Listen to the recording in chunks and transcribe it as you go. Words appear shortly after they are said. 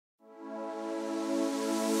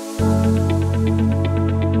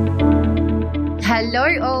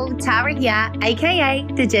Hello all, Tara here, aka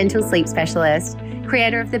the Gentle Sleep Specialist,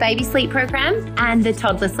 creator of the Baby Sleep Program and the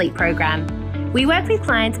Toddler Sleep Program. We work with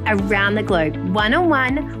clients around the globe,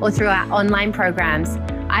 one-on-one or through our online programs.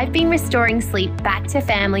 I've been restoring sleep back to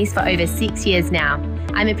families for over 6 years now.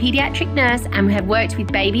 I'm a pediatric nurse and have worked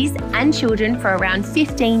with babies and children for around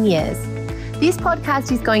 15 years. This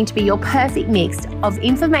podcast is going to be your perfect mix of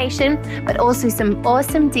information, but also some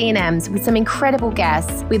awesome D&Ms with some incredible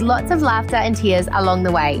guests with lots of laughter and tears along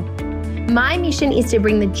the way. My mission is to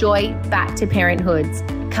bring the joy back to parenthood.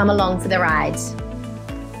 Come along for the ride.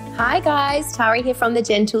 Hi guys, Tara here from the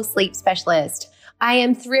Gentle Sleep Specialist. I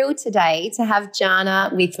am thrilled today to have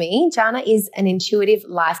Jarna with me. Jarna is an intuitive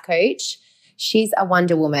life coach. She's a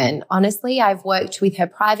Wonder Woman. Honestly, I've worked with her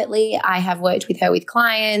privately. I have worked with her with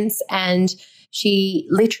clients, and she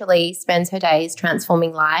literally spends her days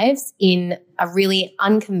transforming lives in a really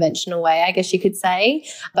unconventional way, I guess you could say,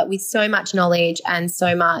 but with so much knowledge and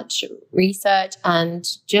so much research and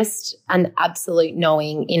just an absolute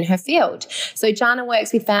knowing in her field. So Jarna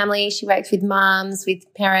works with families, she works with moms, with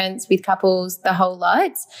parents, with couples, the whole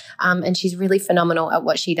lot, and she's really phenomenal at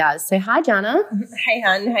what she does. So hi, Jarna. Hey,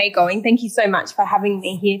 hun. How you going? Thank you so much for having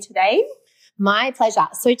me here today. My pleasure.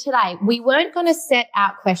 So today we weren't going to set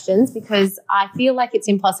out questions because I feel like it's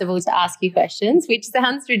impossible to ask you questions, which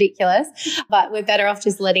sounds ridiculous, but we're better off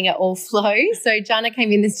just letting it all flow. So Jarna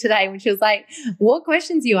came in this today and she was like, what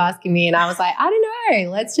questions are you asking me? And I was like, I don't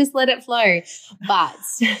know. Let's just let it flow. But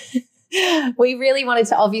we really wanted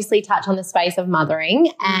to obviously touch on the space of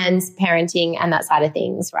mothering and parenting and that side of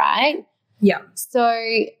things, right? Yeah. So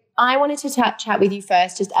I wanted to chat with you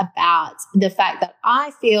first just about the fact that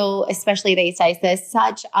I feel, especially these days, there's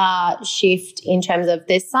such a shift in terms of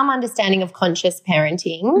there's some understanding of conscious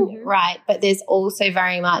parenting, right? But there's also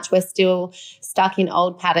very much, we're still stuck in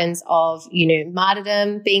old patterns of,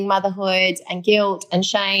 martyrdom, being motherhood and guilt and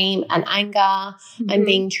shame and anger and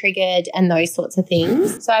being triggered and those sorts of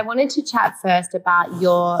things. So I wanted to chat first about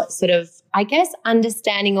your sort of, I guess,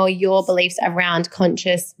 understanding or your beliefs around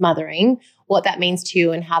conscious mothering, what that means to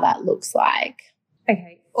you and how that looks like.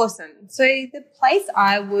 Okay, awesome. So the place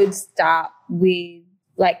I would start with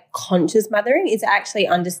conscious mothering is actually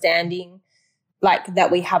understanding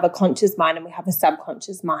that we have a conscious mind and we have a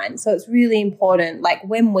subconscious mind. So it's really important,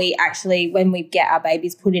 when we get our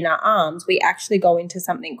babies put in our arms, we actually go into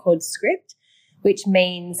something called script, which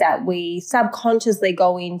means that we subconsciously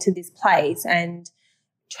go into this place and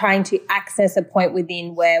trying to access a point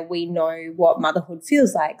within where we know what motherhood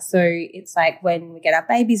feels like. So it's like when we get our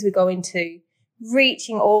babies, we go into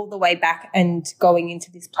reaching all the way back and going into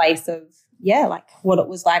this place of, what it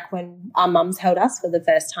was like when our mums held us for the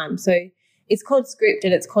first time. So it's called script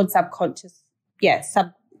and it's called subconscious. Yeah,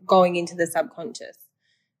 going into the subconscious.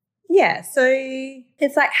 Yeah, so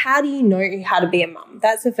it's how do you know how to be a mum?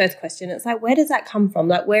 That's the first question. It's where does that come from?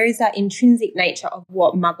 Where is that intrinsic nature of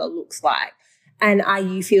what mother looks like? And are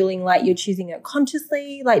you feeling like you're choosing it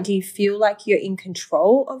consciously? Do you feel like you're in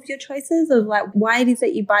control of your choices of why it is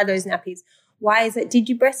that you buy those nappies? Why is it, did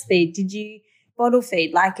you breastfeed? Did you bottle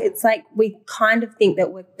feed? It's we kind of think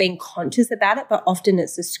that we're being conscious about it, but often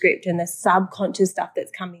it's the script and the subconscious stuff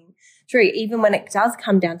that's coming through, even when it does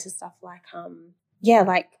come down to stuff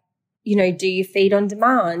do you feed on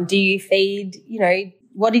demand? Do you feed,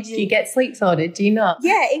 do you get sleep sorted? Do you not?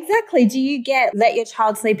 Yeah, exactly. Do you let your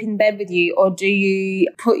child sleep in bed with you, or do you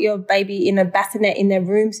put your baby in a bassinet in their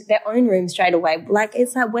own room straight away? Where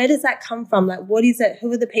does that come from? What is it?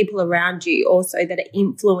 Who are the people around you also that are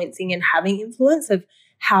influencing and having influence of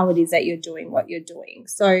how it is that you're doing what you're doing?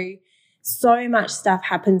 So much stuff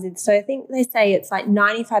happens. So I think they say it's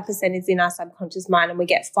 95% is in our subconscious mind and we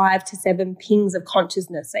get 5 to 7 pings of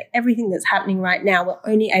consciousness. So everything that's happening right now, we're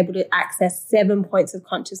only able to access 7 points of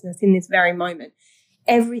consciousness in this very moment.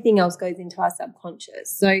 Everything else goes into our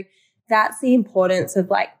subconscious. So that's the importance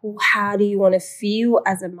of how do you want to feel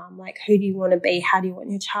as a mum? Who do you want to be? How do you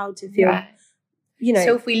want your child to feel? Right.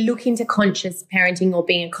 So if we look into conscious parenting or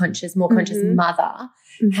being a more conscious mother,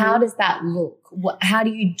 how does that look? How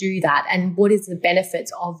do you do that? And what is the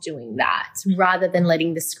benefits of doing that rather than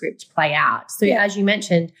letting the script play out? So as you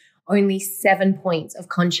mentioned, only 7 points of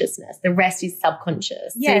consciousness. The rest is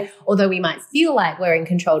subconscious. Yeah. So although we might feel like we're in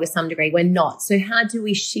control to some degree, we're not. So how do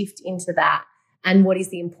we shift into that? And what is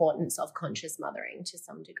the importance of conscious mothering to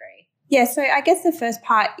some degree? Yeah, so I guess the first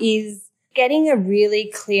part is getting a really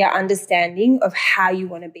clear understanding of how you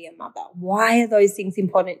want to be a mother. Why are those things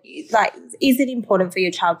important? Is it important for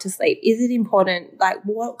your child to sleep? Is it important?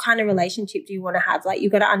 What kind of relationship do you want to have?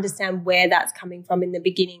 You've got to understand where that's coming from in the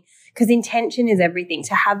beginning. because intention is everything.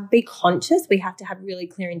 To be conscious, we have to have really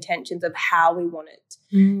clear intentions of how we want it.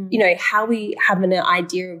 You know, how we have an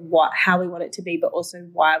idea of how we want it to be, but also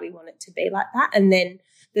why we want it to be like that. And then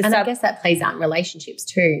I guess that plays out in relationships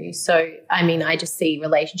too. So, I mean, I just see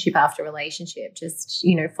relationship after relationship just,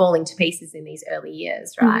 you know, falling to pieces in these early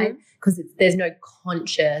years, right? Because there's no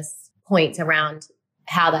conscious points around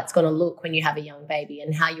how that's going to look when you have a young baby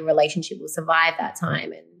and how your relationship will survive that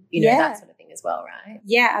time and, you know, that sort of thing as well, right?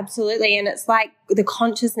 Yeah, absolutely. And it's like the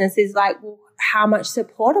consciousness is like, well, how much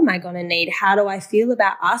support am I going to need? How do I feel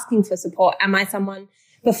about asking for support? Am I someone,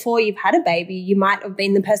 before you've had a baby, you might have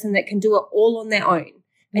been the person that can do it all on their own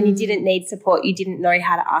and you didn't need support. You didn't know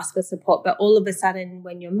how to ask for support. But all of a sudden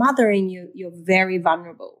when you're mothering, you're very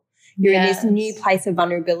vulnerable. You're in this new place of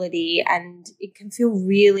vulnerability, and it can feel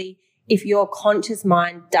really, if your conscious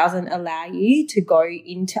mind doesn't allow you to go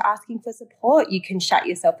into asking for support, you can shut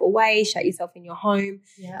yourself away, shut yourself in your home,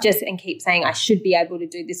 and keep saying, I should be able to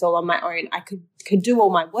do this all on my own. I could do all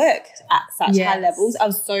my work at such high levels. I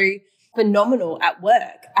was so phenomenal at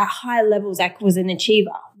work. At high levels, I was an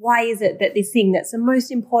achiever. Why is it that this thing that's the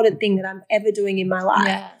most important thing that I'm ever doing in my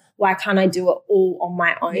life, why can't I do it all on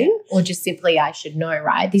my own? Yeah. Or just simply, I should know,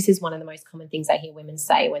 right? This is one of the most common things I hear women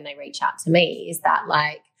say when they reach out to me is that,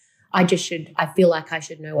 like, I feel like I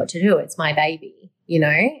should know what to do. It's my baby, you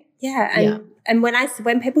know? Yeah. And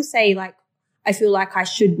when people say, like, I feel like I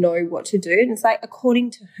should know what to do, and it's like,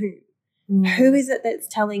 according to whom? Who is it that's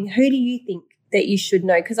telling, who do you think that you should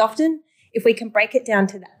know? Because often if we can break it down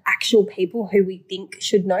to the actual people who we think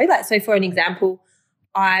should know, like, so for an example,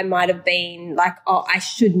 I might have been like, oh, I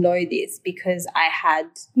should know this because I had,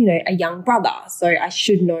 you know, a young brother. So I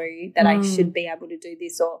should know that I should be able to do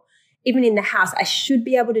this. Or even in the house, I should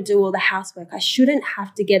be able to do all the housework. I shouldn't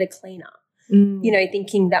have to get a cleaner, you know,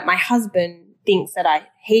 thinking that my husband thinks that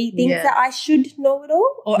that I should know it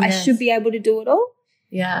all, or I should be able to do it all.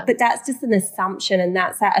 Yeah. But that's just an assumption, and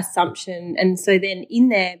that's that assumption. And so then in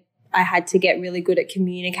there, I had to get really good at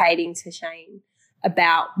communicating to Shane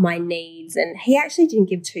about my needs, and he actually didn't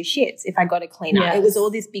give two shits if I got a cleaner. It was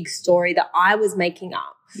all this big story that I was making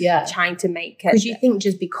up, trying to make it. Because you think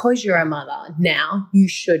just because you're a mother now, you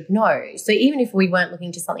should know. So even if we weren't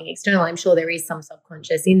looking to something external, I'm sure there is some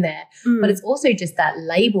subconscious in there, but it's also just that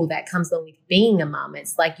label that comes along with being a mum.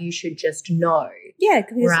 It's like you should just know. Yeah,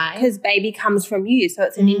 because baby comes from you, so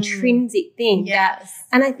it's an intrinsic thing. Yes.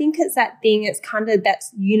 And I think it's that thing, it's kind of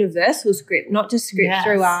that's universal script, not just script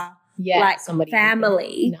through our like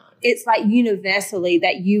family. No. It's like universally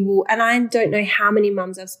that you will, and I don't know how many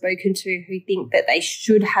mums I've spoken to who think that they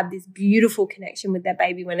should have this beautiful connection with their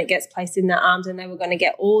baby when it gets placed in their arms, and they were going to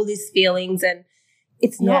get all these feelings, and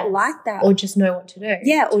it's not like that. Or just know what to do.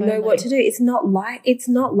 Yeah, or know what to do. It's not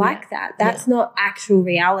like that. That's not actual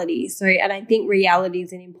reality. So, and I think reality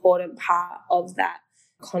is an important part of that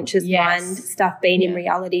conscious mind stuff being in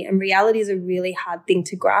reality. And reality is a really hard thing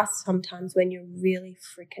to grasp sometimes when you're really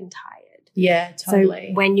freaking tired. Yeah, totally.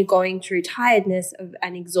 So when you're going through tiredness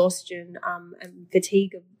and exhaustion and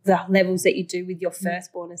fatigue of the levels that you do with your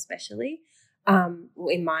firstborn especially,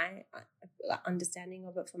 in my understanding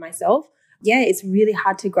of it for myself, it's really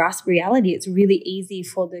hard to grasp reality. It's really easy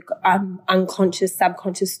for the unconscious,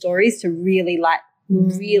 subconscious stories to really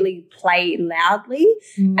really play loudly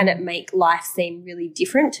and it make life seem really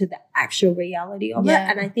different to the actual reality of it.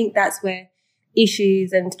 And I think that's where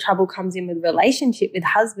issues and trouble comes in with relationship with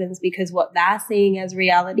husbands, because what they're seeing as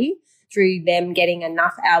reality through them getting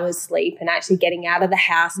enough hours sleep and actually getting out of the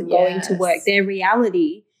house and going to work, their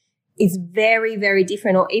reality is very, very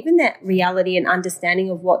different, or even that reality and understanding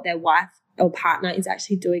of what their wife or partner is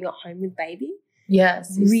actually doing at home with baby.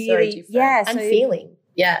 Yes, really, so different. Yeah, and feeling.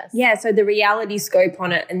 Yes. Yeah, so the reality scope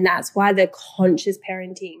on it, and that's why the conscious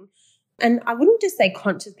parenting, and I wouldn't just say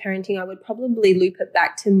conscious parenting, I would probably loop it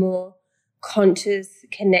back to more conscious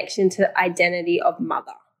connection to identity of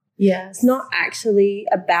mother. Yes. It's not actually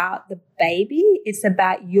about the baby, it's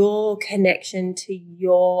about your connection to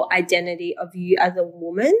your identity of you as a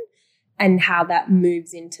woman and how that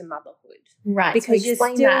moves into motherhood. Right. Because so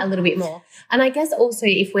explain that a little bit more. And I guess also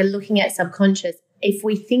if we're looking at subconscious, if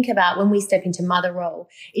we think about when we step into mother role,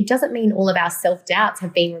 it doesn't mean all of our self-doubts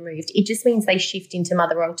have been removed. It just means they shift into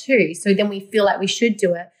mother role too. So then we feel like we should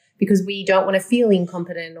do it because we don't want to feel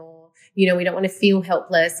incompetent, or, you know, we don't want to feel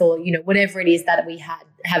helpless, or, you know, whatever it is that we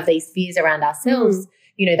have these fears around ourselves,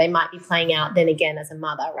 you know, they might be playing out then again as a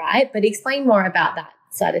mother, right? But explain more about that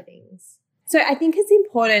side of things. So I think it's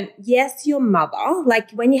important, yes, you're mother.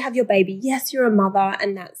 Like when you have your baby, yes, you're a mother,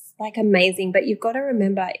 and that's like amazing. But you've got to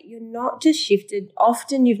remember, you've not just shifted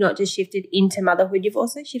into motherhood. You've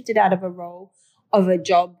also shifted out of a role of a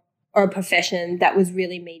job or a profession that was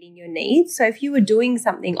really meeting your needs. So if you were doing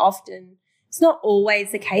something often, it's not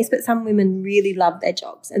always the case, but some women really love their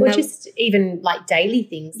jobs. And or just even like daily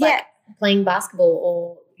things, like playing basketball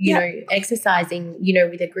or, you know, exercising, you know,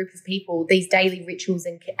 with a group of people, these daily rituals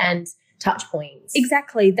and touch points.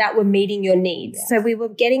 Exactly, that were meeting your needs. Yeah. So we were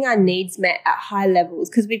getting our needs met at high levels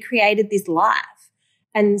because we created this life.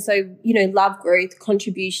 And so, you know, love, growth,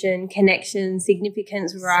 contribution, connection,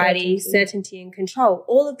 significance, variety, certainty and control,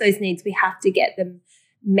 all of those needs, we have to get them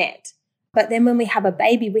met. But then when we have a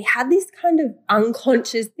baby, we have this kind of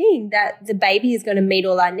unconscious thing that the baby is going to meet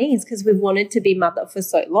all our needs because we've wanted to be mother for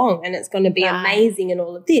so long and it's going to be amazing and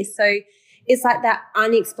all of this. So it's like that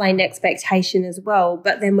unexplained expectation as well.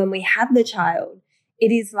 But then when we have the child,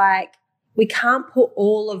 it is like we can't put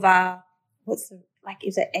all of our,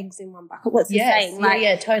 is it eggs in one bucket? What's the saying? Like,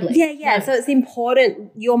 yeah, totally. Yeah. So it's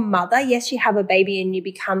important. Your mother, yes, you have a baby and you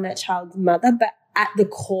become that child's mother, but at the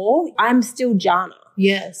core, I'm still Jarna.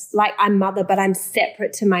 Yes. Like I'm mother, but I'm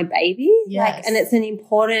separate to my baby. Yes. Like, and it's an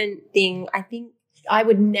important thing. I think I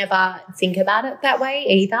would never think about it that way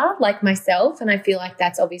either, like myself. And I feel like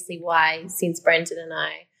that's obviously why since Brendan and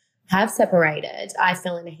I have separated, I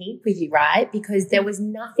fell in a heap with you, right? Because there was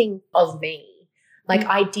nothing of me. Like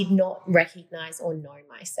I did not recognize or know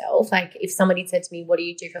myself. Like if somebody said to me, what do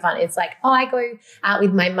you do for fun? It's like, oh, I go out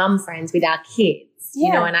with my mum friends with our kids,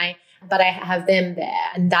 you know, but I have them there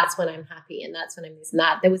and that's when I'm happy and that's when I'm this and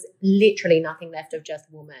that. There was literally nothing left of just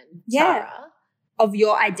woman, Tara. Of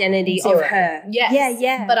your identity, Zero. of her. Yes.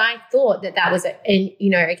 Yeah. But I thought that was,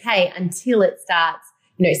 okay, until it starts,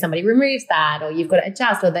 you know, somebody removes that or you've got to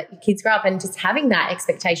adjust or that your kids grow up and just having that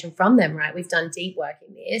expectation from them, right? We've done deep work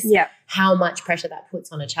in this. Yeah. How much pressure that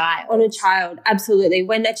puts on a child. On a child, absolutely.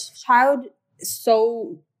 When a child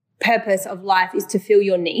sole purpose of life is to fill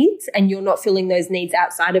your needs and you're not filling those needs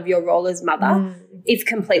outside of your role as mother, it's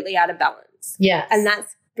completely out of balance. Yes. And that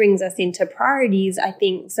brings us into priorities, I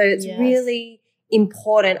think. So it's really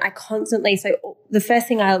important. So the first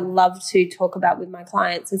thing I love to talk about with my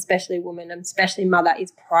clients, especially women and especially mother,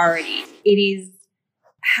 is priority. It is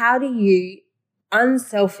how do you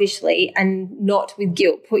unselfishly and not with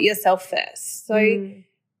guilt put yourself first. So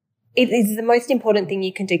it is the most important thing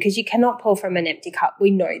you can do because you cannot pour from an empty cup.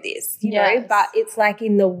 We know this, you know, but it's like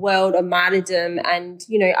in the world of martyrdom and,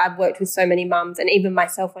 you know, I've worked with so many mums and even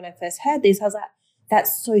myself when I first heard this, I was like,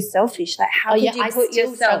 that's so selfish. Like how could you put yourself? I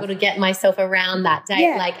still struggle to get myself around that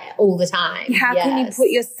date like all the time. How can you put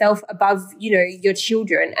yourself above, you know, your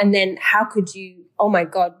children? And then how could you, oh my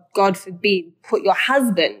God, God forbid, put your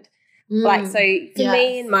husband like, so for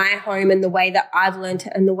me in my home and the way that I've learned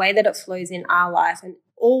it and the way that it flows in our life and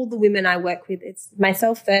all the women I work with, it's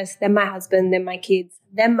myself first, then my husband, then my kids,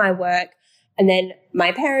 then my work, and then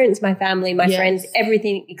my parents, my family, my friends,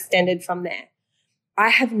 everything extended from there. I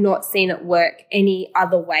have not seen it work any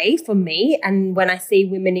other way for me. And when I see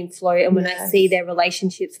women in flow and when I see their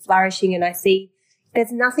relationships flourishing and I see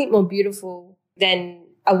there's nothing more beautiful than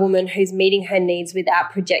a woman who's meeting her needs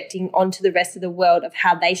without projecting onto the rest of the world of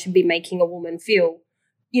how they should be making a woman feel,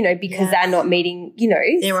 you know, because they're not meeting, you know,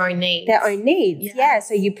 their own needs. Yeah.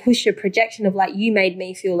 So you push a projection of like, you made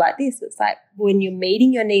me feel like this. It's like when you're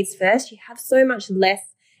meeting your needs first, you have so much less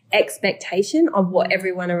expectation of what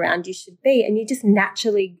everyone around you should be and you just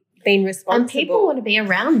naturally being responsible. And people want to be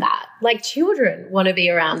around that. Like children want to be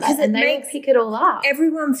around that and they pick it all up.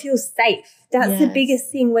 Everyone feels safe. That's the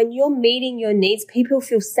biggest thing. When you're meeting your needs, people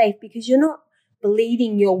feel safe because you're not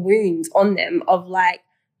bleeding your wounds on them of like,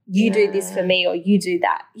 you do this for me or you do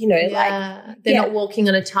that, you know, like. They're not walking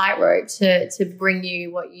on a tightrope to bring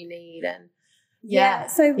you what you need and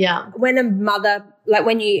So when a mother, like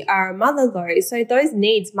when you are a mother though, so those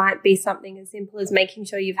needs might be something as simple as making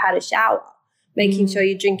sure you've had a shower, making sure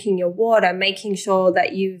you're drinking your water, making sure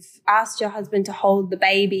that you've asked your husband to hold the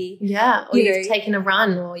baby. Yeah, or you've taken a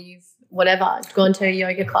run or you've gone to a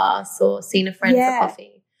yoga class or seen a friend for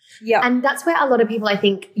coffee. Yeah. And that's where a lot of people I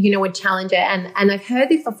think, you know, would challenge it. And I've heard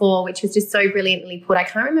this before, which was just so brilliantly put. I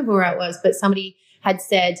can't remember where it was, but somebody had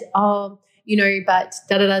said, oh, you know, but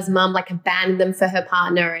da-da-da's mum like abandoned them for her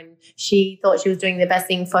partner and she thought she was doing the best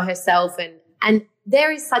thing for herself. And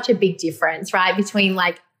there is such a big difference, right, between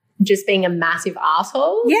like just being a massive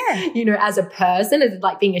asshole, you know, as a person, as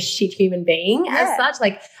like being a shit human being as such,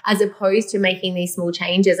 like as opposed to making these small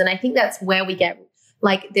changes. And I think that's where we get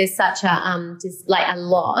like there's such a just like a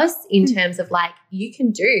loss in terms of like you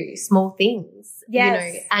can do small things, you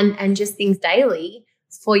know, and just things daily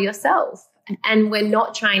for yourself. And we're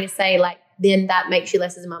not trying to say like then that makes you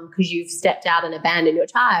less as a mum because you've stepped out and abandoned your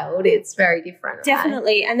child. It's very different.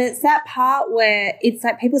 Definitely. Right? And it's that part where it's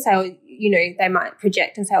like people say, oh, they might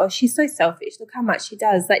project and say, oh, she's so selfish. Look how much she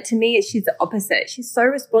does. Like, to me, she's the opposite. She's so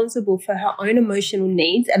responsible for her own emotional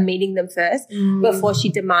needs and meeting them first before she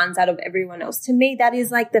demands out of everyone else. To me, that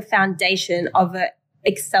is like the foundation of an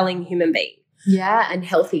excelling human being. Yeah, and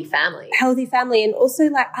healthy family. Healthy family. And also,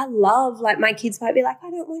 like, I love, like, my kids might be like,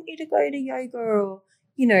 I don't want you to go to yoga, or,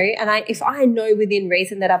 and if I know within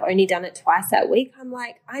reason that I've only done it twice that week, I'm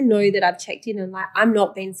like, I know that I've checked in and, like, I'm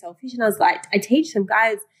not being selfish. And I was like, I teach them,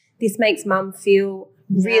 guys, this makes mum feel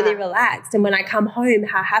really relaxed. And when I come home,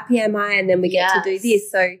 how happy am I? And then we get to do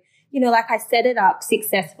this. So, like, I set it up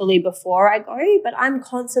successfully before I go, but I'm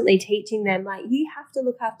constantly teaching them, like, you have to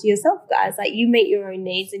look after yourself, guys. Like, you meet your own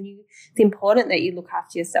needs, and it's important that you look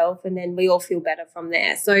after yourself, and then we all feel better from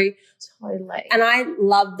there. So totally. And I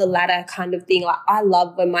love the latter kind of thing. Like, I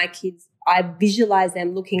love when my kids, I visualize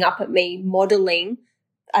them looking up at me, modeling.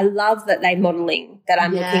 I love that they're modeling that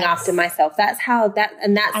I'm looking after myself. That's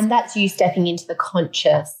that's you stepping into the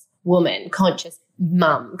conscious woman, conscious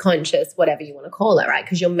mum, conscious, whatever you want to call it, right?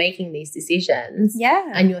 Because you're making these decisions,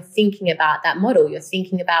 and you're thinking about that model. You're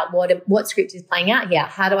thinking about what script is playing out here.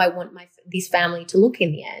 How do I want this family to look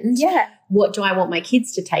in the end? Yeah. What do I want my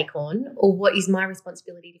kids to take on, or what is my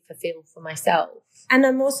responsibility to fulfill for myself? And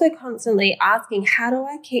I'm also constantly asking, how do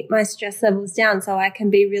I keep my stress levels down so I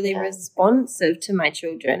can be really responsive to my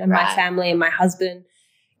children and my family and my husband,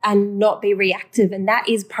 and not be reactive? And that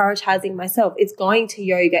is prioritizing myself. It's going to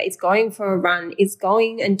yoga. It's going for a run. It's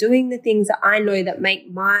going and doing the things that I know that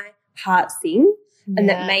make my heart sing and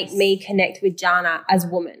that make me connect with Jarna as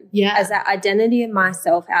woman, as that identity of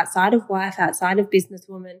myself outside of wife, outside of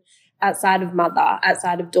businesswoman, outside of mother,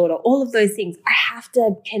 outside of daughter, all of those things. I have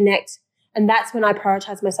to connect. And that's when I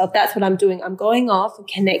prioritize myself. That's what I'm doing. I'm going off and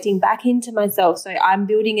connecting back into myself. So I'm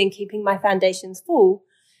building and keeping my foundations full.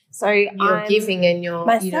 So you're giving and you're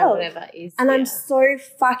myself. Whatever it is. And I'm so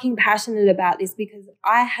fucking passionate about this because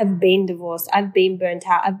I have been divorced. I've been burnt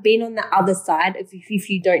out. I've been on the other side of if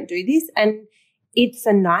you don't do this, and it's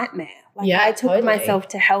a nightmare. Like, I took myself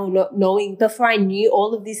to hell not knowing before I knew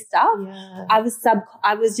all of this stuff. Yeah. I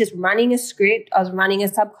was just running a script. I was running a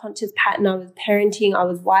subconscious pattern. I was parenting. I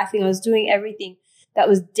was wifing. I was doing everything that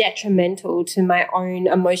was detrimental to my own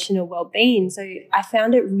emotional well-being. So I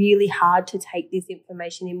found it really hard to take this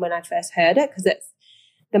information in when I first heard it, because it's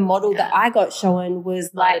the model that I got shown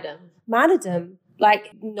was martyrdom.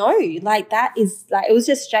 Like, no, like, that is like, it was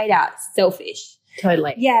just straight out selfish.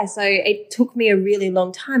 Totally. Yeah, so it took me a really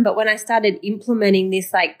long time. But when I started implementing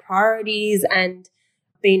this, like, priorities and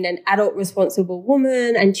being an adult responsible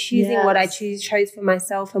woman and choosing what I chose for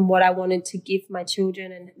myself and what I wanted to give my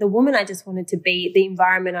children and the woman I just wanted to be, the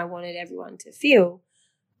environment I wanted everyone to feel,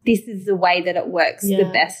 this is the way that it works the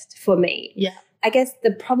best for me. Yeah. I guess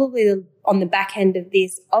on the back end of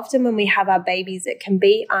this, often when we have our babies, it can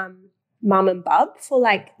be mum and bub for,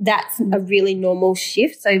 like, that's a really normal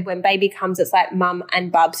shift. So when baby comes, it's like mum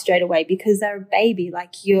and bub straight away because they're a baby.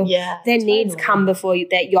 Like, their needs come before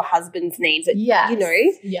your husband's needs. Yeah,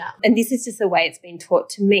 And this is just the way it's been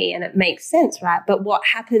taught to me, and it makes sense, right? But what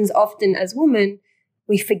happens often as women,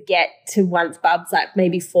 we forget to, once bub's like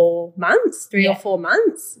maybe 4 months, 3 or 4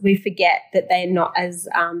 months, we forget that they're not as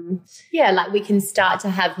like we can start to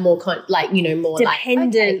have more more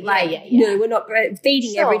dependent, we're not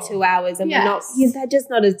feeding every 2 hours, and we're not, they're just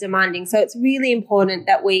not as demanding. So it's really important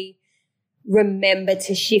that we remember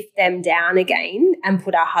to shift them down again and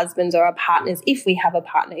put our husbands or our partners, if we have a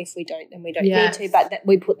partner. If we don't, then we don't need to, but that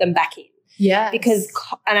we put them back in. Yeah, because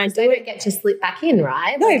they don't get to slip back in,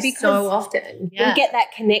 right? No, because so often we get that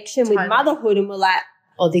connection with motherhood, and we're like,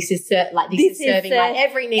 oh, this is serving my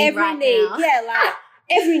every need now. Yeah, like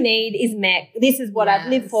every need is met. This is what I've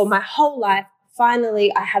lived for my whole life.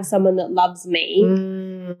 Finally, I have someone that loves me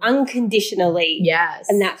unconditionally. Yes,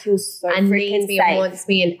 and that feels so and freaking needs me safe. And wants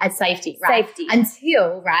me in at safety, right? Safety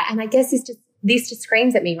until and I guess this just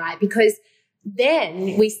screams at me, right? Because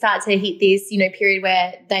then we start to hit this, period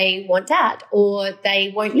where they want dad, or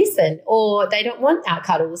they won't listen, or they don't want our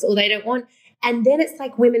cuddles, or they don't want, and then it's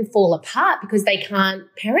like women fall apart because they can't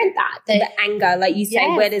parent that. The anger, like you say,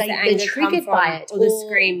 where does the anger come from? By it, or the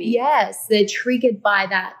screaming. Yes, they're triggered by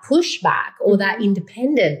that pushback or that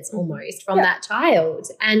independence almost from that child.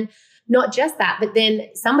 And not just that, but then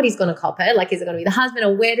somebody's going to cop it. Like, is it going to be the husband,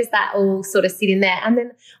 or where does that all sort of sit in there? And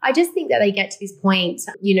then I just think that they get to this point,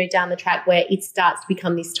 down the track where it starts to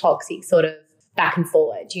become this toxic sort of back and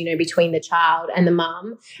forward, between the child and the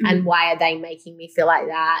mum. And why are they making me feel like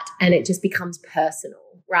that? And it just becomes personal,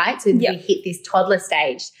 right? So we hit this toddler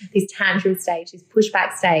stage, this tantrum stage, this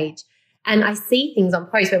pushback stage. And I see things on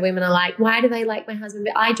posts where women are like, why do they like my husband?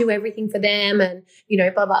 But I do everything for them, and,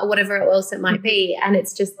 blah, blah, whatever else it might be. And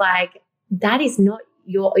it's just like, that is not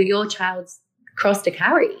your child's cross to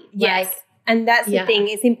carry. Yes. Like, and that's the thing.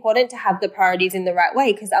 It's important to have the priorities in the right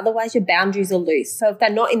way, because otherwise your boundaries are loose. So if they're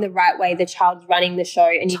not in the right way, the child's running the show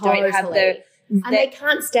and you don't have and they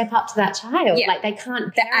can't step up to that child. Yeah. Like they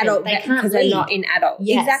can't the adult, they can't because they're not in adult.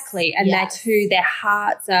 Yes. Exactly. And their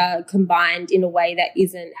hearts are combined in a way that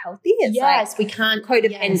isn't healthy. It's like we can't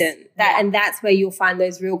codependent. And that's where you'll find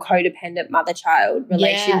those real codependent mother-child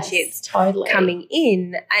relationships totally coming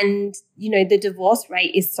in. And, you know, the divorce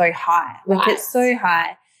rate is so high. Like it's so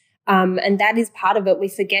high. And that is part of it. We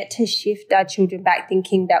forget to shift our children back,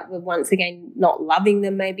 thinking that we're once again not loving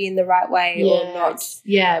them maybe in the right way or not.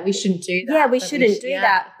 Yeah, we shouldn't do that. Yeah, we shouldn't do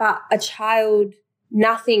that. But a child,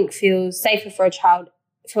 nothing feels safer for a child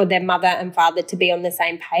for their mother and father to be on the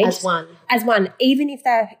same page. As one. Even if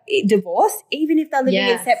they're divorced, even if they're living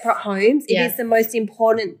in separate homes, it is the most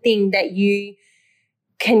important thing that you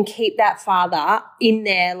can keep that father in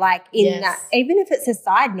there, like in that, even if it's a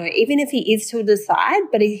side note, even if he is to the side,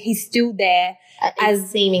 but he's still there as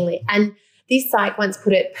seemingly. And this psych once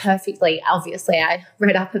put it perfectly. Obviously, I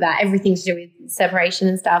read up about everything to do with separation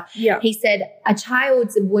and stuff. Yeah. He said a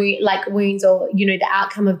child's wounds or, you know, the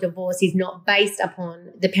outcome of divorce is not based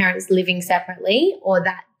upon the parents living separately or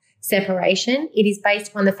that separation. It is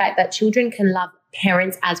based upon the fact that children can love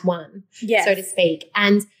parents as one, so to speak.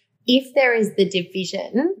 And if there is the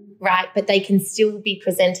division, right, but they can still be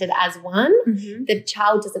presented as one, the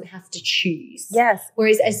child doesn't have to choose. Yes.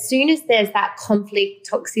 Whereas as soon as there's that conflict,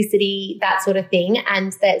 toxicity, that sort of thing,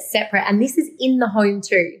 and they're separate, and this is in the home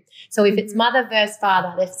too. So if it's mother versus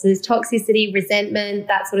father, if there's toxicity, resentment,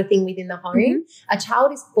 that sort of thing within the home, a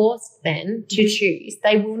child is forced then to choose.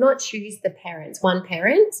 They will not choose the parents, one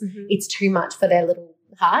parent. It's too much for their little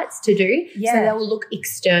hearts to do. So they will look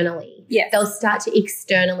externally. They'll start to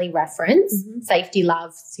externally reference safety,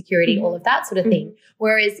 love, security, all of that sort of thing.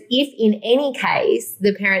 Whereas if in any case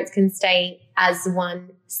the parents can stay as one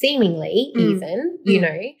seemingly even, you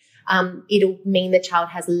know, it'll mean the child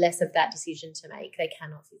has less of that decision to make. They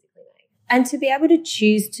cannot physically make. And to be able to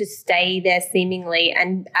choose to stay there seemingly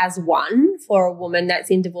and as one for a woman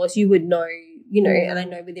that's in divorce, you would know, you know, and I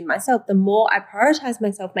know within myself, the more I prioritize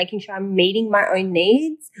myself, making sure I'm meeting my own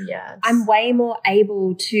needs, I'm way more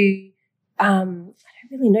able to, I don't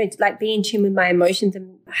really know, to like be in tune with my emotions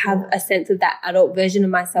and have a sense of that adult version of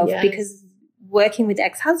myself because working with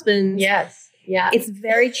ex-husbands, it's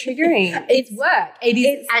very triggering. It's work. It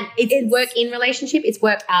is, and it's work in relationship. It's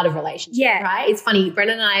work out of relationship. Right. It's funny.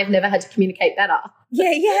 Brennan and I have never had to communicate better.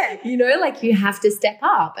 You know, like you have to step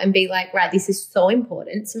up and be like, right, this is so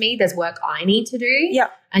important to me. There's work I need to do.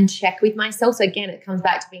 And check with myself. So again, it comes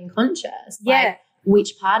back to being conscious. Like,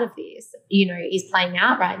 which part of this, you know, is playing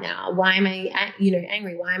out right now? Why am I, you know,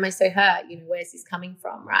 angry? Why am I so hurt? You know, where's this coming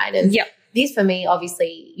from? Right. And this for me,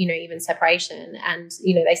 obviously, you know, even separation and,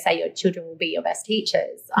 you know, they say your children will be your best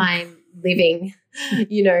teachers. I'm living,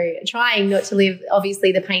 you know, trying not to live,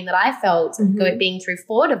 obviously, the pain that I felt being through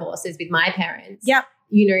 4 divorces with my parents.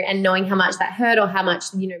 You know, and knowing how much that hurt or how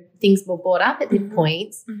much, you know, things were brought up at the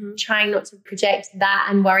points, trying not to project that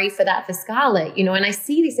and worry for that for Scarlett, you know, and I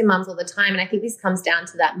see this in mums all the time. And I think this comes down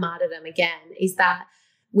to that martyrdom again, is that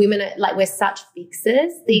women are like, we're such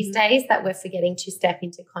fixers these days that we're forgetting to step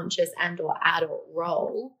into conscious and or adult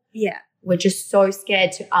role. We're just so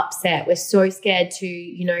scared to upset. We're so scared to,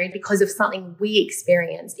 you know, because of something we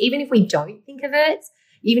experienced, even if we don't think of it,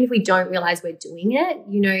 even if we don't realize we're doing it,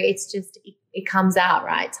 you know, it's just, it comes out,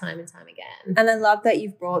 right, time and time again. And I love that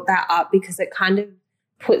you've brought that up because it kind of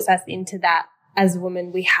puts us into that as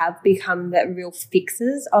women, we have become the real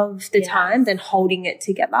fixers of the times and holding it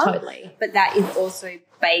together. But that is also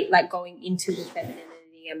like going into the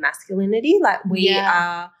femininity and masculinity. Like we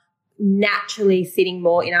are naturally sitting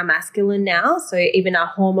more in our masculine now. So even our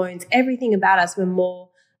hormones, everything about us, we're more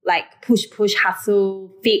like push,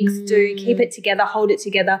 hustle, fix, do, keep it together, hold it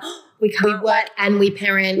together. We can't work and we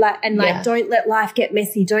parent. Like don't let life get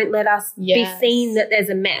messy. Don't let us be seen that there's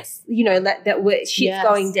a mess, you know, that we're shit's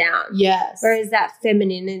going down. Whereas that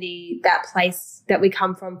femininity, that place that we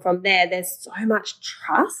come from there, there's so much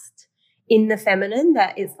trust in the feminine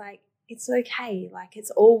that it's like, it's okay. Like it's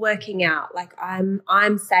all working out. Like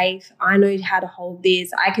I'm safe. I know how to hold this.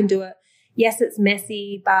 I can do it. Yes, it's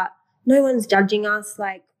messy, but no one's judging us.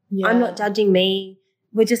 Like I'm not judging me.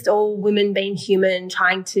 We're just all women being human,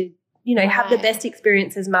 trying to, you know, have the best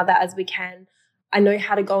experience as mother as we can. I know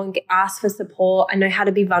how to go and ask for support. I know how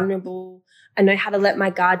to be vulnerable. I know how to let my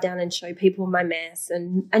guard down and show people my mess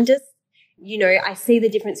and just, you know, I see the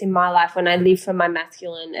difference in my life when I live from my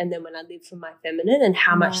masculine and then when I live from my feminine and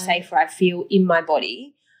how much safer I feel in my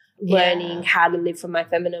body learning how to live from my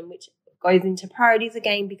feminine, which goes into priorities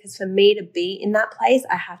again, because for me to be in that place,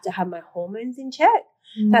 I have to have my hormones in check.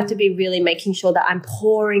 I have to be really making sure that I'm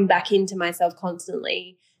pouring back into myself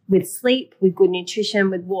constantly with sleep, with good nutrition,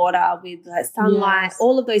 with water, with like sunlight.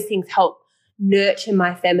 All of those things help nurture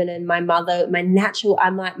my feminine, my mother, my natural.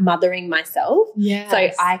 I'm like mothering myself. So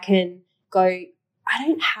I can go, I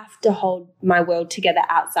don't have to hold my world together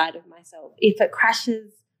outside of myself. If it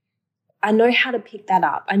crashes, I know how to pick that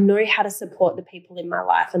up. I know how to support the people in my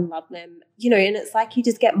life and love them, and it's like you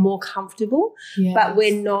just get more comfortable. But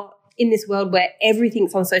we're not in this world where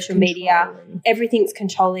everything's on social media, everything's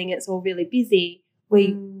controlling, it's all really busy.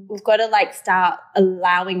 We've got to like start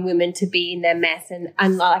allowing women to be in their mess.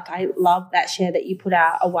 And like I love that share that you put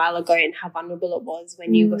out a while ago and how vulnerable it was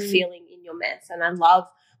when you were feeling in your mess. And I love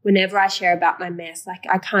whenever I share about my mess, like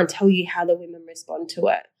I can't tell you how the women respond to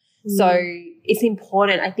it. So it's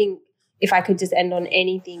important. I think if I could just end on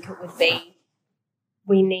anything, it would be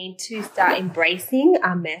we need to start embracing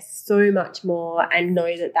our mess so much more and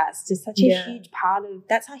know that that's just such a huge part of,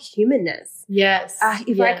 that's our humanness.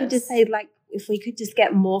 If I could just say, like, if we could just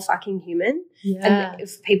get more fucking human. And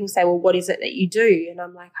if people say, well, what is it that you do? And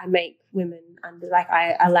I'm like, I make women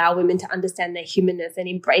I allow women to understand their humanness and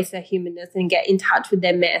embrace their humanness and get in touch with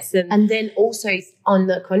their mess. And then also on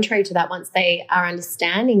the contrary to that, once they are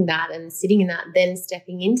understanding that and sitting in that, then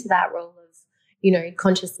stepping into that role of,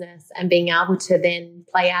 consciousness and being able to then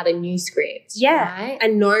play out a new script. Right?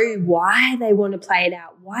 And know why they want to play it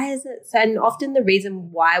out. Why is it? And often the reason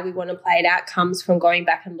why we want to play it out comes from going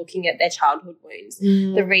back and looking at their childhood wounds.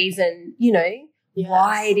 The reason,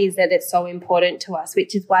 why it is that it's so important to us,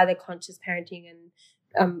 which is why the conscious parenting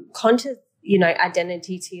and conscious,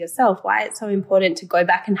 identity to yourself, why it's so important to go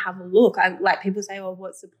back and have a look. Like people say, well,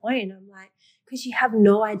 what's the point? I'm like, because you have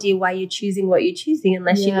no idea why you're choosing what you're choosing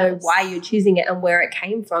unless you know why you're choosing it and where it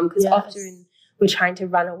came from, because often we're trying to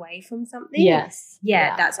run away from something.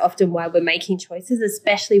 That's often why we're making choices,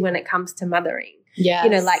 especially when it comes to mothering.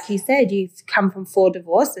 Like you said, you've come from 4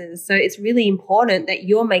 divorces, so it's really important that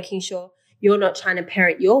you're making sure you're not trying to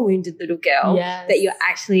parent your wounded little girl, that you're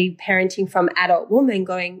actually parenting from adult woman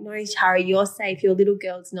going, no, Tara, you're safe, your little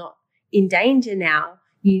girl's not in danger now.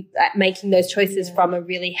 You making those choices from a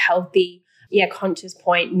really healthy, conscious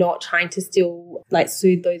point, not trying to still like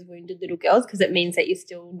soothe those wounded little girls, because it means that you're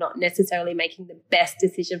still not necessarily making the best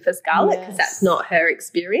decision for Scarlett, because that's not her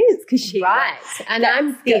experience. Because she and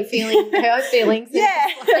I'm feeling her feelings.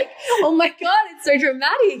 Like, oh my God, it's so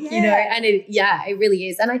dramatic, and it really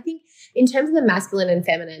is. And I think in terms of the masculine and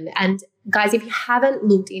feminine, and guys, if you haven't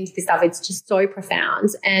looked into this stuff, it's just so profound.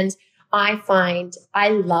 And I find I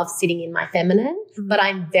love sitting in my feminine, but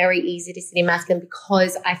I'm very easy to sit in masculine,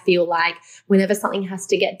 because I feel like whenever something has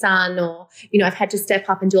to get done, or, I've had to step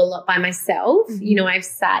up and do a lot by myself, I've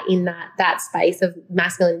sat in that space of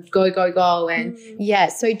masculine, go. And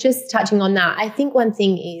so just touching on that, I think one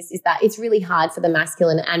thing is that it's really hard for the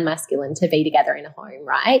masculine and masculine to be together in a home,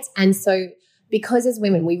 right? And so because as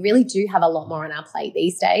women, we really do have a lot more on our plate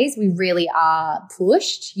these days. We really are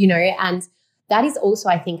pushed, and that is also,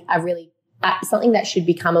 I think, a really something that should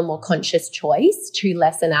become a more conscious choice to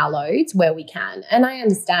lessen our loads where we can. And I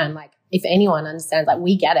understand, like, if anyone understands, like,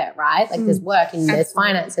 we get it, right? Like, there's work and there's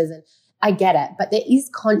finances, and I get it. But there is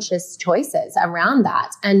conscious choices around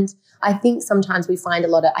that. And I think sometimes we find a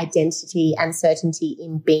lot of identity and certainty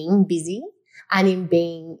in being busy and in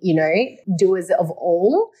being, doers of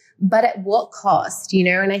all, but at what cost,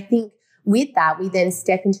 And I think with that, we then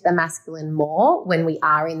step into the masculine more when we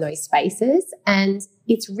are in those spaces. And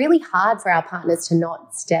it's really hard for our partners to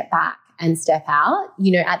not step back and step out,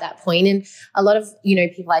 at that point. And a lot of,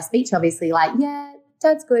 people I speak to obviously like, yeah,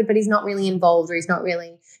 Dad's good, but he's not really involved, or he's not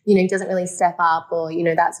really, he doesn't really step up, or,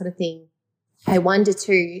 that sort of thing. I wonder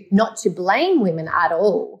too, not to blame women at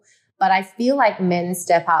all, but I feel like men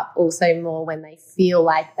step up also more when they feel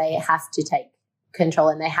like they have to take control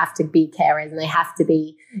and they have to be carers and they have to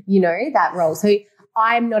be, that role. So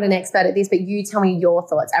I'm not an expert at this, but you tell me your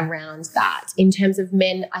thoughts around that. In terms of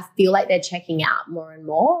men, I feel like they're checking out more and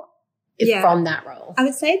more from that role. I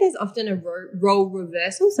would say there's often a role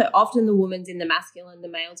reversal. So often the woman's in the masculine, the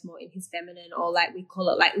male's more in his feminine, or like we call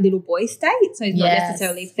it like little boy state. So he's not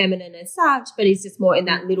necessarily feminine as such, but he's just more in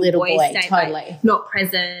that little boy state, totally. Like not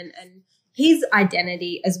present. And his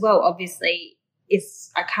identity as well, obviously,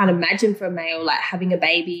 is, I can't imagine for a male, like having a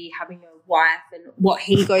baby, having a wife, and what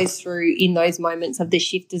he goes through in those moments of the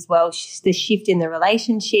shift as well, the shift in the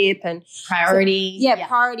relationship and priority.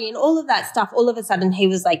 Priority and all of that stuff. All of a sudden he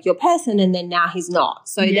was like your person, and then now he's not.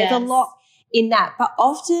 So there's a lot in that. But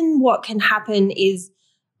often what can happen is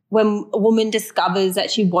when a woman discovers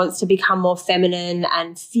that she wants to become more feminine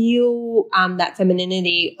and feel that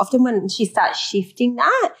femininity, often when she starts shifting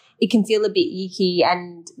that, it can feel a bit icky,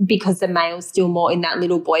 and because the male's still more in that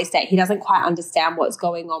little boy state, he doesn't quite understand what's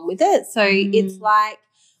going on with it. So it's like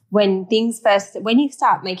when you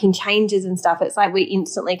start making changes and stuff, it's like we're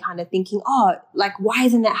instantly kind of thinking, oh, like, why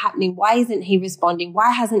isn't it happening? Why isn't he responding?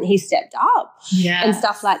 Why hasn't he stepped up? Yeah. And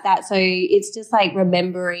stuff like that. So it's just like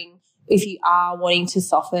remembering if you are wanting to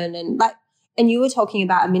soften, and you were talking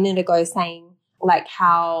about a minute ago saying like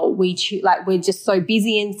how we're just so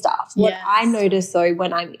busy and stuff. What I notice though,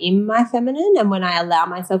 when I'm in my feminine and when I allow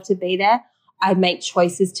myself to be there, I make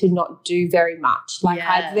choices to not do very much. Like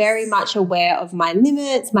I'm very much aware of my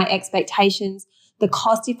limits, my expectations, the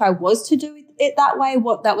cost if I was to do it that way,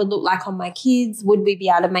 what that would look like on my kids. Would we be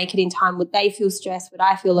able to make it in time? Would they feel stressed? Would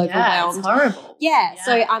I feel overwhelmed? It's horrible. Yeah.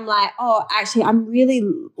 So I'm like, oh, actually I'm really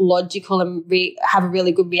logical and have a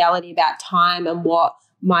really good reality about time and what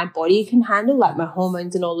my body can handle, like my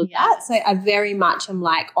hormones and all of that. So I very much am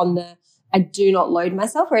like I do not load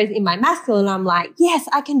myself, whereas in my masculine, I'm like, yes,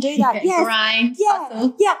 I can do that. Yes. Grind. Yeah.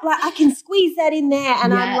 Yeah. Like I can squeeze that in there.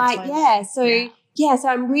 And I'm like, totally. So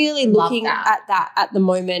I'm really looking at that at the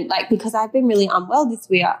moment, like, because I've been really unwell this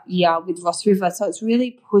year with Ross River. So it's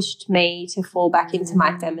really pushed me to fall back into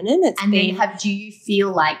my feminine. Do you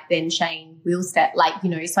feel like then Shane will step, like, you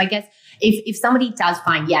know, so I guess if somebody does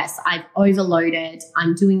find, yes, I've overloaded,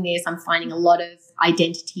 I'm doing this, I'm finding a lot of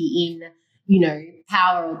identity in, you know,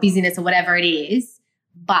 power or busyness or whatever it is,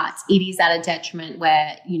 but it is at a detriment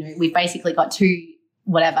where, you know, we've basically got two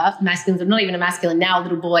masculines, or not even a masculine, now a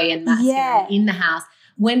little boy and masculine in the house.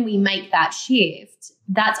 When we make that shift,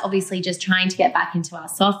 that's obviously just trying to get back into our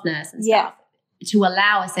softness and stuff, to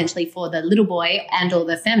allow essentially for the little boy and or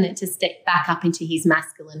the feminine to step back up into his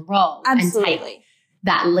masculine role and take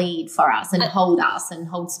that lead for us and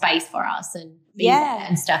hold space for us and be there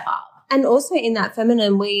and step up. And also in that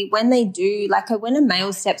feminine, when they do, like when a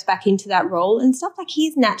male steps back into that role and stuff, like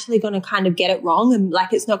he's naturally going to kind of get it wrong, and like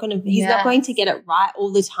he's not going to get it right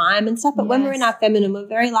all the time and stuff. But when we're in our feminine, we're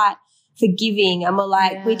very like forgiving, and we're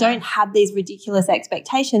like, we don't have these ridiculous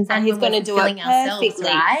expectations that he's going to do it perfectly,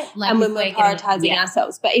 right? Like, and when we're prioritizing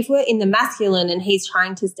ourselves. But if we're in the masculine and he's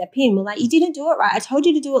trying to step in, we're like, you didn't do it right. I told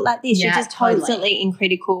you to do it like this. You're just constantly in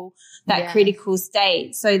critical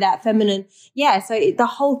state. So that feminine, so the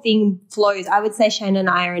whole thing flows. I would say Shane and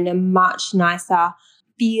I are in a much nicer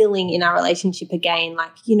feeling in our relationship again.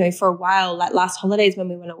 Like, you know, for a while, like last holidays when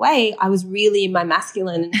we went away, I was really in my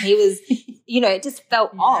masculine and he was, you know, it just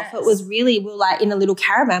felt off. It was really, we were like in a little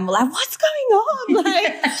caravan. We're like, what's going on?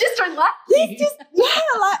 Like, just relax.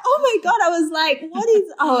 Like, oh my God. I was like,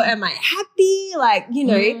 am I happy? Like, you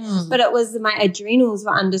know, but it was my adrenals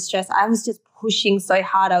were under stress. I was just pushing so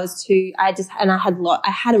hard.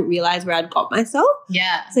 I hadn't realized where I'd got myself.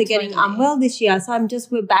 Yeah. So getting unwell this year. So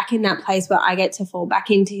we're back in that place where I get to fall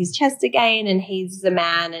back into his chest again, and he's the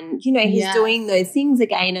man, and, you know, he's doing those things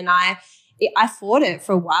again. And I fought it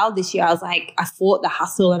for a while this year. I was like, I fought the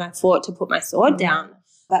hustle and I fought to put my sword down.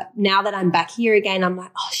 But now that I'm back here again, I'm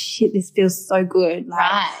like, oh shit, this feels so good.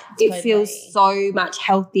 Like it feels so much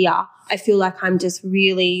healthier. I feel like I'm just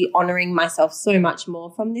really honoring myself so much more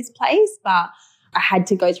from this place. But I had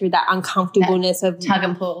to go through that uncomfortableness of tug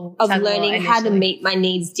and pull, of learning how to meet my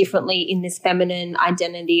needs differently in this feminine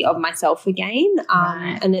identity of myself again.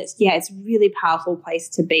 And it's a really powerful place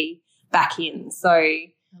to be back in. So amazing.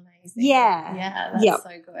 Yeah, that's so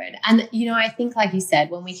good. And, you know, I think, like you said,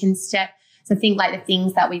 when we can so I think like the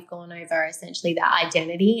things that we've gone over are essentially that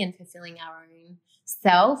identity and fulfilling our own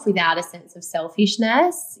self without a sense of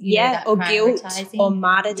selfishness. Or guilt or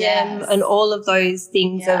martyrdom and all of those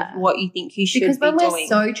things of what you think you should be doing. Because when we're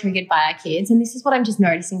so triggered by our kids, and this is what I'm just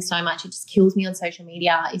noticing so much, it just kills me on social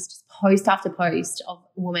media, is just post after post of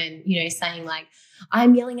women, you know, saying like,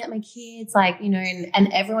 I'm yelling at my kids, like, you know,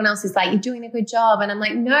 and everyone else is like, you're doing a good job. And I'm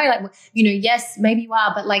like, no, like, you know, yes, maybe you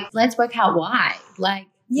are, but like, let's work out why. Like,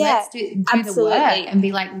 let's do the work and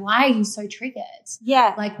be like, why are you so triggered?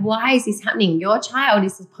 Yeah. Like, why is this happening? Your child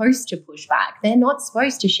is supposed to push back. They're not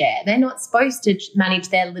supposed to share. They're not supposed to manage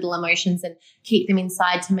their little emotions and keep them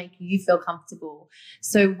inside to make you feel comfortable.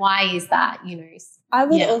 So why is that, you know? I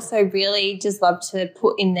would also really just love to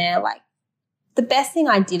put in there, like, the best thing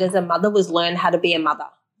I did as a mother was learn how to be a mother.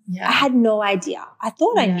 Yeah. I had no idea. I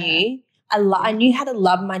thought I knew. I knew how to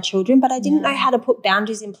love my children, but I didn't know how to put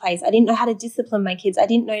boundaries in place. I didn't know how to discipline my kids. I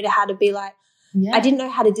didn't know how to be like, I didn't know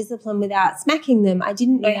how to discipline without smacking them. I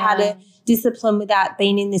didn't know how to discipline without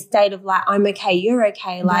being in this state of like, I'm okay, you're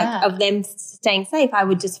okay, like of them staying safe. I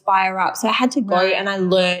would just fire up. So I had to go and I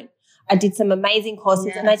learned I did some amazing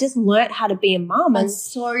courses and I just learned how to be a mom.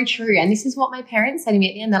 That's so true. And this is what my parents said to me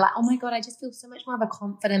at the end. They're like, oh my God, I just feel so much more of a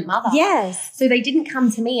confident mother. Yes. So they didn't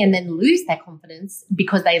come to me and then lose their confidence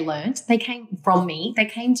because they learned. They came from me. They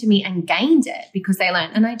came to me and gained it because they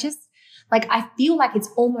learned. And I just, like, I feel like it's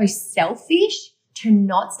almost selfish to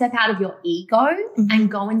not step out of your ego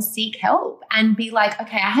and go and seek help and be like,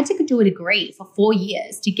 okay, I had to do a degree for 4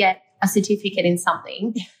 years to get a certificate in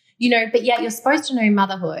something, you know, but yet you're supposed to know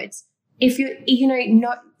motherhood. If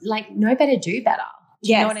know better, do better.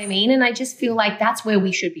 Do you know what I mean? And I just feel like that's where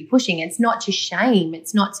we should be pushing. It's not to shame.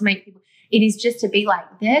 It's not to make people, it is just to be like,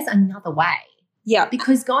 there's another way. Yeah.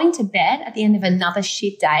 Because going to bed at the end of another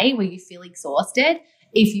shit day where you feel exhausted,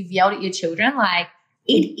 if you've yelled at your children, like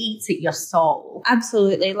it eats at your soul.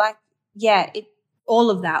 Absolutely. Like, all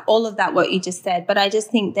of that, what you just said. But I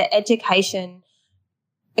just think that education,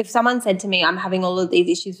 if someone said to me, I'm having all of these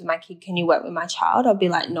issues with my kid, can you work with my child? I'll be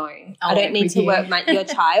like, no, I don't need to work with your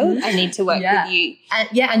child. I need to work with you.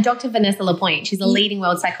 And Dr. Vanessa Lapointe, she's a leading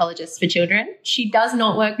world psychologist for children. She does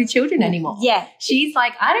not work with children anymore. Yeah. She's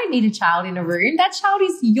like, I don't need a child in a room. That child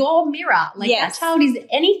is your mirror. Like that child is,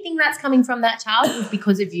 anything that's coming from that child is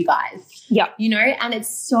because of you guys. Yeah. You know, and it's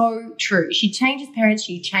so true. She changes parents,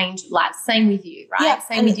 she changed lives. Same with you, right? Yeah.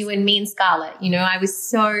 Same with you and me and Scarlett. You know, I was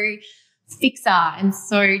so fixer and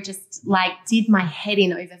so just like did my head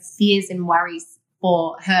in over fears and worries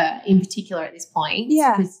for her in particular at this point.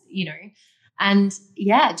 Yeah. Because, you know, and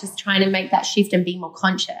just trying to make that shift and be more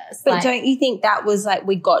conscious. But don't you think that was like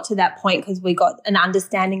we got to that point because we got an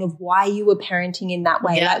understanding of why you were parenting in that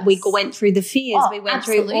way? Yes. Like we went through the fears, we went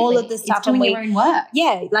through all of the stuff. It's doing your own work.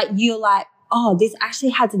 Yeah, like you're like, oh, this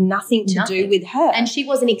actually has nothing to do with her. And she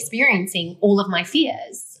wasn't experiencing all of my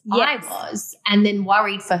fears. Yes. I was, and then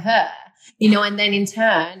worried for her. You know, and then in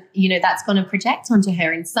turn, you know, that's going to project onto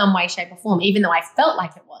her in some way, shape or form, even though I felt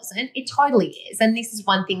like it wasn't. It totally is. And this is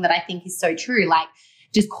one thing that I think is so true, like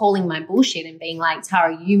just calling my bullshit and being like,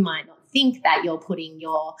 Tara, you might not think that you're putting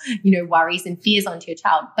your, you know, worries and fears onto your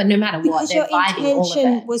child, but no matter what, they're vibing all of it. Your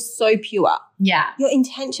intention was so pure. Yeah. Your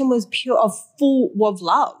intention was pure, full of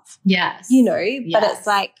love. Yes. You know, but it's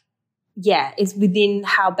like, it's within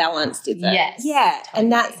how balanced is it? Yes. Yeah.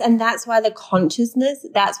 Totally. And that's why the consciousness,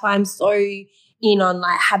 that's why I'm so in on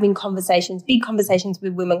like having conversations, big conversations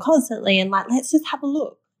with women constantly and like, let's just have a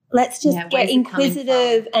look. Let's just get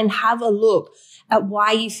inquisitive and have a look at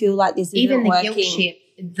why you feel like this isn't working. Even the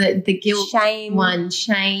guilt shit, the guilt, shame,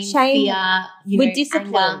 fear, with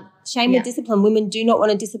discipline. anger. Shame with discipline. Women do not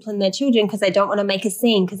want to discipline their children because they don't want to make a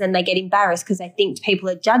scene because then they get embarrassed because they think people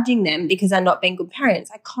are judging them because they're not being good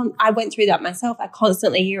parents. I went through that myself. I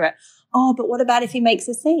constantly hear it. Oh, but what about if he makes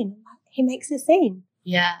a scene? He makes a scene.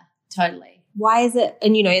 Yeah, totally. Why is it?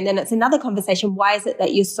 And, you know, and then it's another conversation. Why is it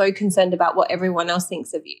that you're so concerned about what everyone else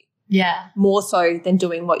thinks of you? Yeah. More so than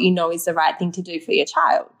doing what you know is the right thing to do for your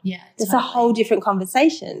child. Yeah. It's a whole different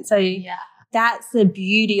conversation. So that's the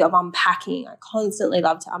beauty of unpacking. I constantly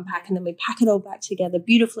love to unpack and then we pack it all back together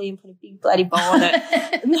beautifully and put a big bloody bow on it.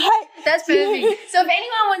 That's perfect. So if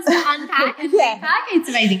anyone wants to unpack and repack, it's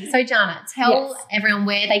amazing. So Jarna, tell everyone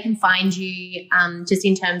where they can find you, just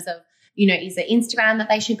in terms of, you know, is it Instagram that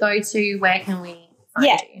they should go to? Where can we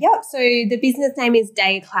find you? Yep. So the business name is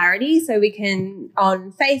Day Clarity. So we can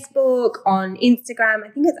on Facebook, on Instagram, I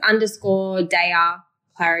think it's _Daya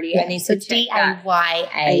Clarity. I need to check that.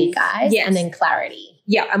 DAYA, guys, and then Clarity.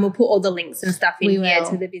 Yeah, and we'll put all the links and stuff in here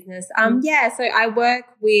to the business. So I work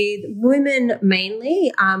with women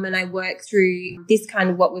mainly, and I work through this kind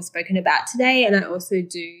of what we've spoken about today, and I also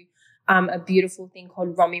do a beautiful thing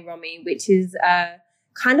called Romy Romy, which is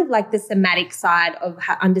kind of like the somatic side of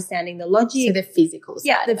understanding the logic. So the physical side.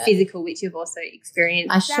 Yeah, the physical, which you've also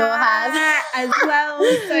experienced. I sure have. As well.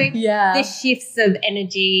 So the shifts of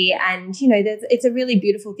energy and, you know, it's a really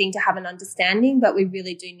beautiful thing to have an understanding, but we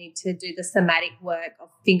really do need to do the somatic work of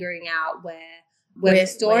figuring out where we're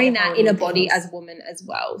storing that in a body as women as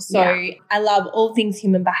well. So I love all things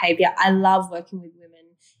human behavior. I love working with women.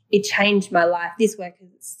 It changed my life. This work has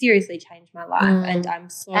seriously changed my life, and I'm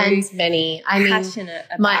so passionate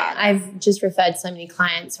about it. I've just referred so many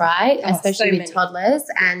clients, right? Especially with toddlers,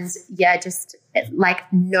 and just like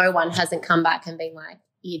no one hasn't come back and been like,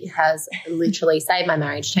 it has literally saved my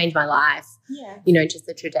marriage, changed my life. Yeah, you know, just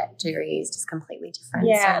the trajectory is just completely different.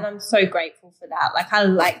 Yeah, and I'm so grateful for that. Like I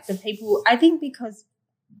like the people. I think because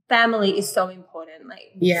family is so important.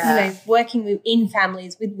 Like you know, working in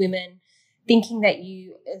families with women. Thinking that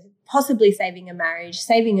you are possibly saving a marriage,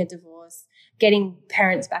 saving a divorce, getting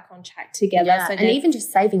parents back on track together. Yeah. So and even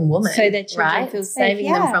just saving women. So their children right? feel safe.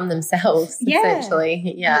 Saving them from themselves,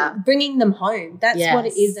 essentially. Yeah. Bringing them home. That's what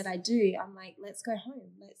it is Yes. that I do. I'm like, let's go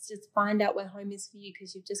home. Let's just find out where home is for you,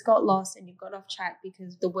 because you've just got lost and you've got off track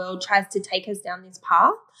because the world tries to take us down this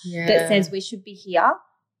path that says we should be here.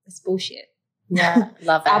 It's bullshit. Yeah,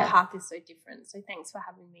 love it. Our path is so different. So thanks for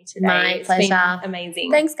having me today. My pleasure. Been amazing.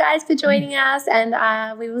 Thanks, guys, for joining us,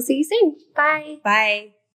 and we will see you soon. Bye.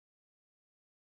 Bye.